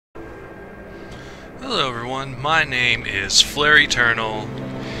Hello everyone, my name is Flare Eternal,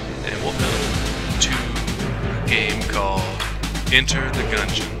 and welcome to a game called Enter the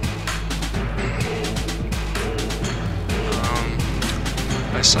Gungeon.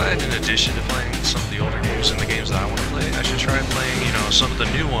 I decided in addition to playing some of the older games and the games that I want to play, I should try playing, some of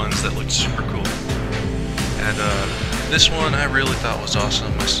the new ones that look super cool. And this one I really thought was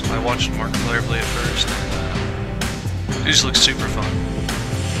awesome. I watched Markiplier play it first, and it just looks super fun.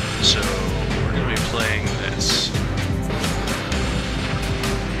 So we're going to be playing this.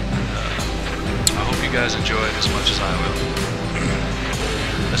 I hope you guys enjoy it as much as I will.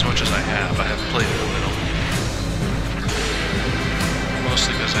 As much as I have. I have played it a little.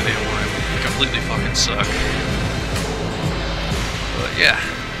 Mostly because I didn't want to completely fucking suck. But yeah.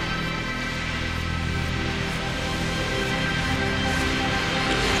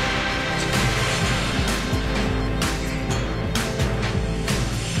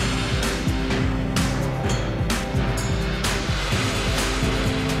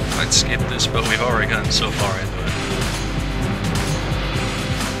 I'd skip this, but we've already gotten so far into it.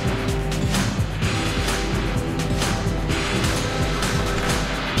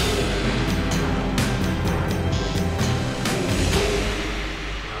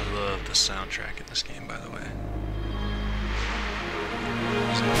 I love the soundtrack in this game, by the way.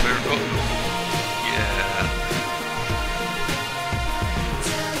 Is my favorite book? Yeah.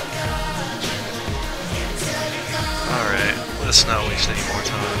 Alright, let's not waste any more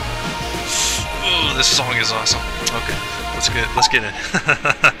time. Ooh, this song is awesome. Okay, let's get in.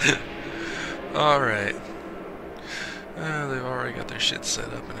 Alright. They've already got their shit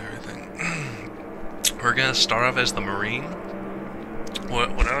set up and everything. We're gonna start off as the Marine.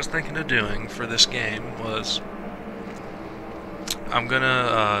 What I was thinking of doing for this game was I'm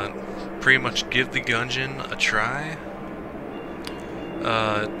gonna pretty much give the Gungeon a try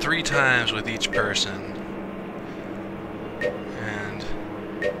 3 times with each person.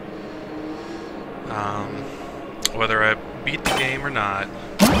 Whether I beat the game or not,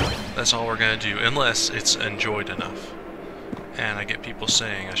 that's all we're gonna do, unless it's enjoyed enough and I get people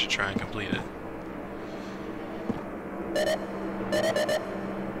saying I should try and complete it.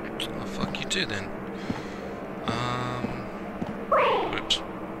 Well, fuck you too then. Whoops.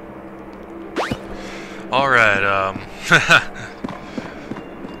 Alright,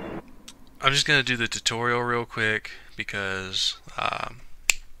 I'm just gonna do the tutorial real quick because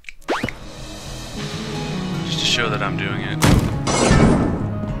just to show that I'm doing it.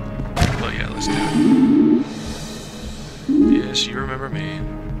 Well, yeah, let's do it. Yes, you remember me.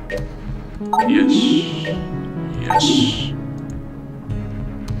 Yes. Yes.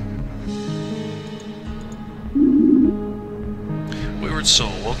 Wayward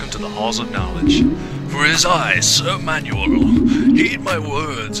soul, welcome to the halls of knowledge. For it is I, Sir Manuel. Heed my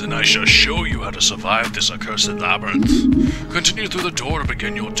words, and I shall show you how to survive this accursed labyrinth. Continue through the door to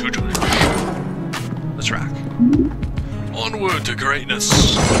begin your tutelage. Let's rock. Onward to greatness.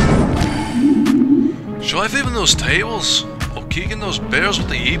 Shall I flip in those tables? Or kick in those bears with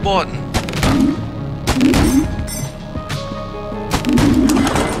the E button?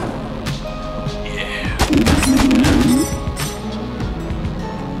 Yeah.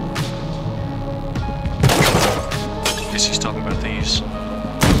 Guess he's talking about these.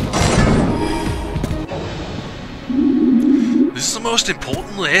 This is the most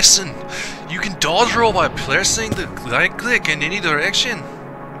important lesson. You can dodge roll by pressing the right click in any direction.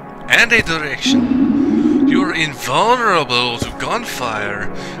 And a direction. You're invulnerable to gunfire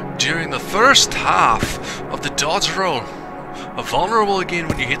during the first half of the dodge roll. Vulnerable again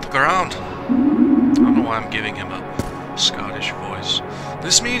when you hit the ground. I don't know why I'm giving him a Scottish voice.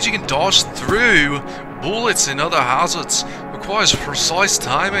 This means you can dodge through bullets and other hazards. Requires precise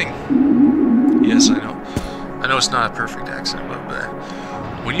timing. Yes, I know. I know it's not a perfect accent, but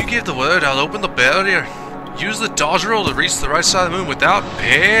when you give the word, I'll open the barrier. Use the dodge roll to reach the right side of the moon without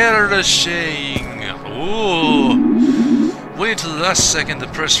perishing. Ooh. Wait until the last second to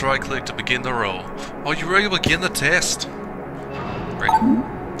press right click to begin the roll. Are you ready to begin the test?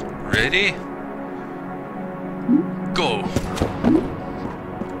 Ready? Go.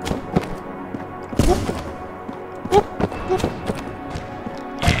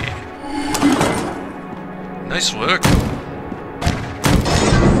 Yeah. Nice work.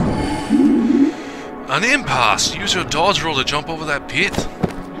 An impasse! Use your dodge roll to jump over that pit.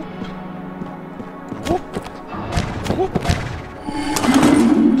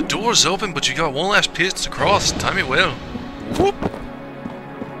 The door's open, but you got one last pit to cross. Time it well. Do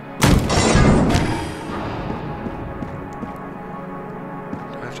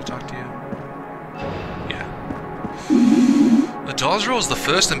I have to talk to you? Yeah. dodge roll is the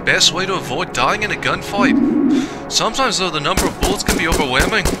first and best way to avoid dying in a gunfight. Sometimes though, the number of bullets can be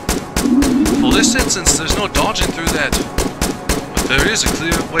overwhelming. For this instance, there's no dodging through that, but there is a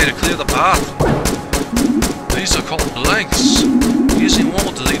clear way to clear the path. These are called blanks. Using one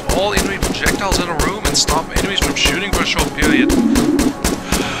will delete all enemy projectiles in a room and stop enemies from shooting for a short period.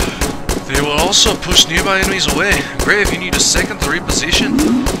 They will also push nearby enemies away. Great if you need a second to reposition.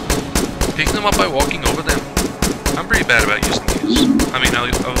 Pick them up by walking over them. I'm pretty bad about using these. I mean, I'll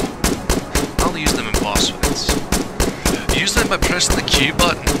use them in boss fights. Use them by pressing the Q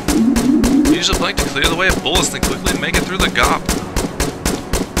button. Use a blank to clear the way of bullets, then quickly make it through the gap.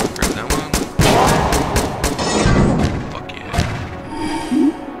 Grab that one. Fuck yeah.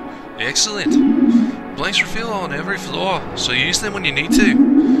 Excellent. Blanks refill on every floor, so use them when you need to.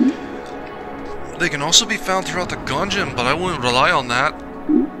 They can also be found throughout the Gungeon, but I wouldn't rely on that.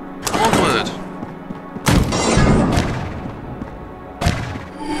 Onward.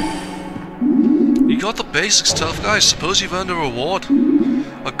 You got the basics, tough guys. Suppose you've earned a reward.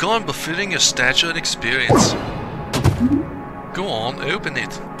 A gun befitting your stature and experience. Go on, open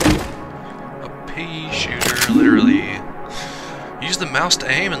it. A pea shooter, literally. Use the mouse to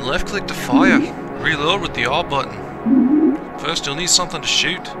aim and left click to fire. Reload with the R button. First you'll need something to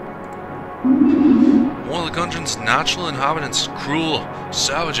shoot. One of the Gungeon's natural inhabitants, cruel,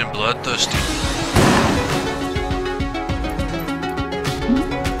 savage and bloodthirsty.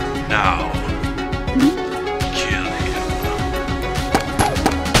 Now, kill him.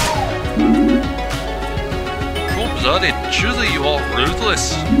 Cold-blooded, truly you are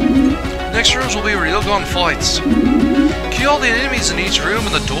ruthless. Next rooms will be real gunfights. Kill the enemies in each room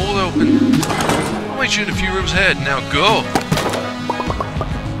and the door will open. I'll meet you in a few rooms ahead. Now go.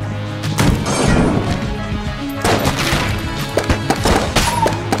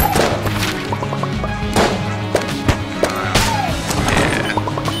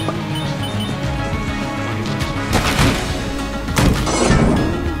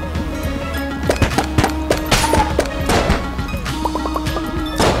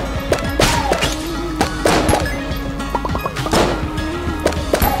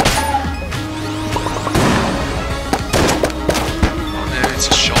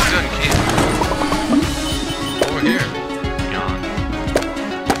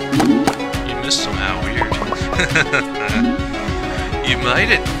 You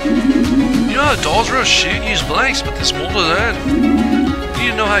made it. You know how dolls shoot and use blanks, but there's more to learn. You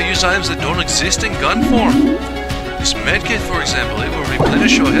need to know how to use items that don't exist in gun form. This medkit, for example, it will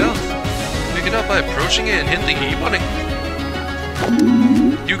replenish your health. Pick it up by approaching it and hit the E button.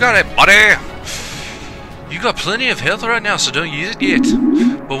 You got it, buddy! You got plenty of health right now, so don't use it yet.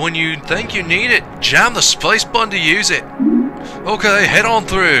 But when you think you need it, jam the space button to use it. Okay, head on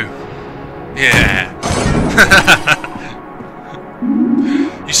through. Yeah.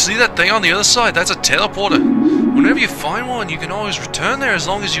 You see that thing on the other side? That's a teleporter. Whenever you find one, you can always return there as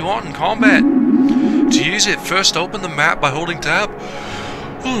long as you want in combat. To use it, first open the map by holding tab.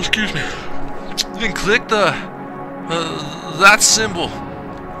 Oh, excuse me. Then click the that symbol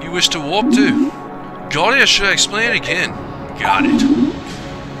you wish to warp to. Got it, or should I explain it again? Got it.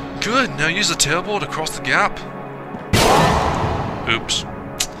 Good, now use the teleport across the gap. Oops.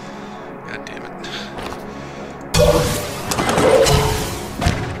 God damn it.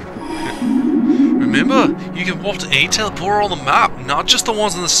 Remember, you can warp to any teleporter on the map, not just the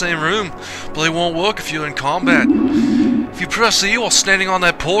ones in the same room, but they won't work if you're in combat. If you press E while standing on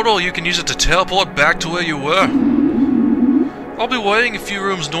that portal, you can use it to teleport back to where you were. I'll be waiting a few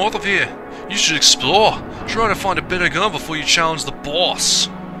rooms north of here. You should explore, try to find a better gun before you challenge the boss.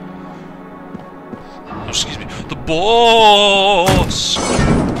 Oh, excuse me, the boss!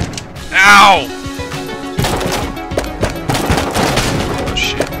 Ow! Oh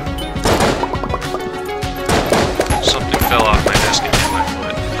shit. Something fell off my desk and hit my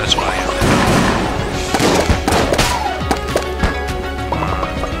foot. That's why I am there.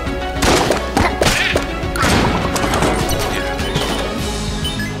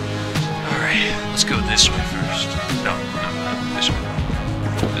 Alright, let's go this way first. No, this way.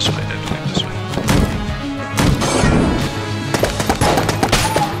 This way, definitely this way.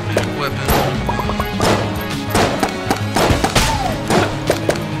 Weapon.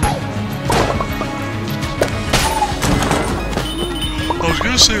 I was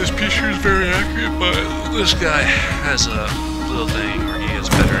gonna say this picture is very accurate, but this guy has a little thing where he has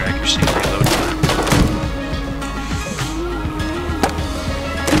better accuracy and reload time.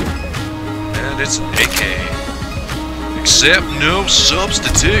 And it's an AK. Except no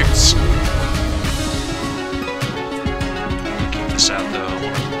substitutes. I'll keep this out though.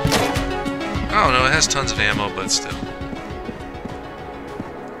 I don't know, it has tons of ammo, but still.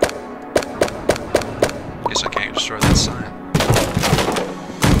 destroy that sign.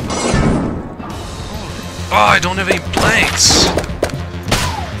 Oh, I don't have any blanks!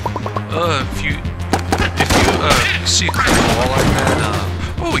 If you see a cool wall like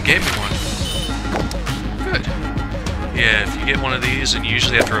that, oh, it gave me one. Good. Yeah, if you get one of these, and you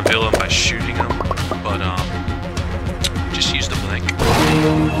usually have to reveal them by shooting them, but, just use the blank.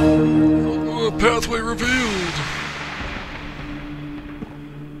 Pathway revealed!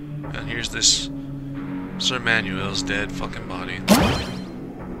 And here's this Sir Manuel's dead fucking body.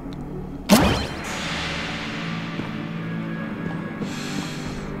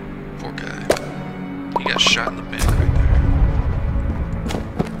 Poor guy. He got shot in the back right there.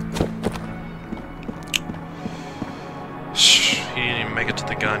 He didn't even make it to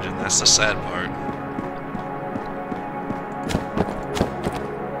the Gungeon. That's the sad part.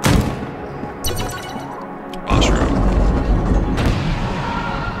 Boss room.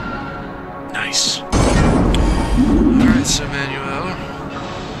 Nice. Alright, Sir Manuel.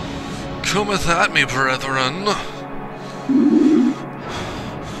 Cometh at me, brethren.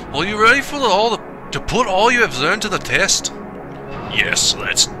 Are you ready for to put all you have learned to the test? Yes,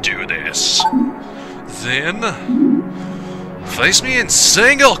 let's do this. Then, face me in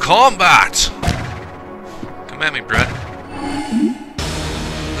single combat! Come at me, Brett.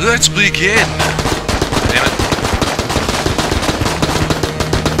 Let's begin! Damn it.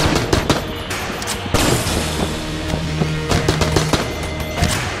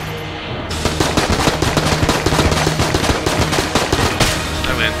 I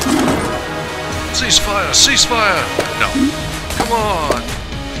win. Ceasefire! Ceasefire! No. Come on!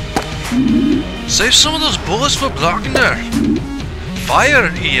 Save some of those bullets for blocking there.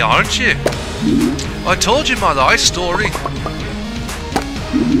 Fire-y, aren't you? I told you my life story.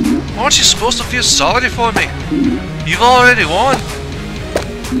 Aren't you supposed to feel sorry for me? You've already won.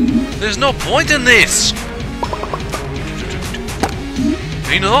 There's no point in this.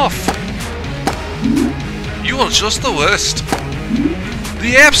 Enough. You are just the worst.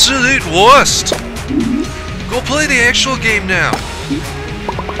 The absolute worst. Go play the actual game now.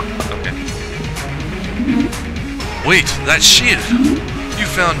 Wait, that shield! You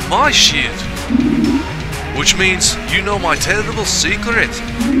found my shield! Which means you know my terrible secret!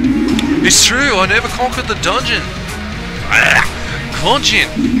 It's true, I never conquered the dungeon! Gungeon!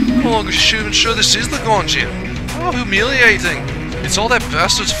 I'm no longer even sure this is the Gungeon! Oh, humiliating! It's all that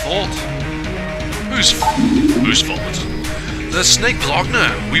bastard's fault! Whose fault? The Snake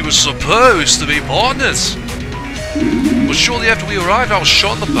Blockner! We were supposed to be partners! But shortly after we arrived, I was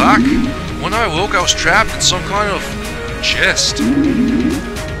shot in the back. When I awoke, I was trapped in some kind of chest.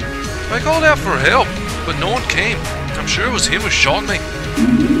 I called out for help, but no one came. I'm sure it was him who shot me.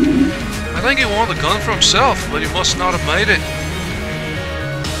 I think he wanted the gun for himself, but he must not have made it.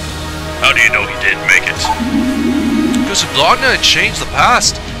 How do you know he didn't make it? Because if Blockner had changed the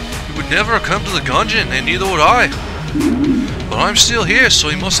past, he would never have come to the Gungeon, and neither would I. But I'm still here, so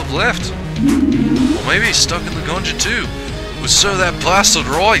he must have left. Or maybe he's stuck in the Gungeon too. Would serve that bastard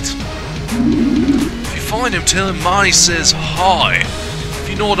right. If you find him, tell him Marnie says hi. If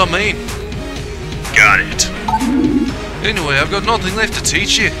you know what I mean. Got it. Anyway, I've got nothing left to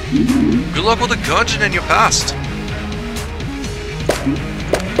teach you. Good luck with the Gungeon and your past.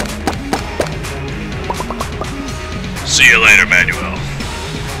 See you later, Manuel.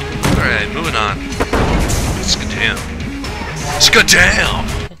 Alright, moving on. Let's get down. Let's go down!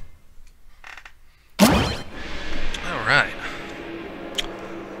 Alright.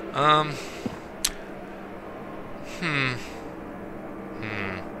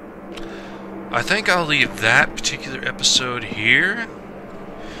 I think I'll leave that particular episode here.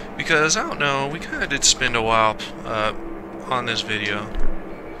 Because, I don't know, we kind of did spend a while on this video.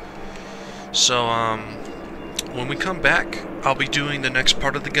 So, when we come back, I'll be doing the next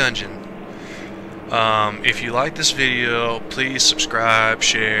part of the Gungeon. If you like this video, please subscribe,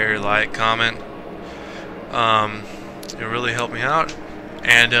 share, like, comment. It'll really help me out.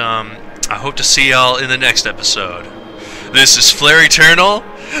 And I hope to see y'all in the next episode. This is Flare Eternal,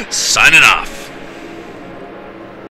 signing off.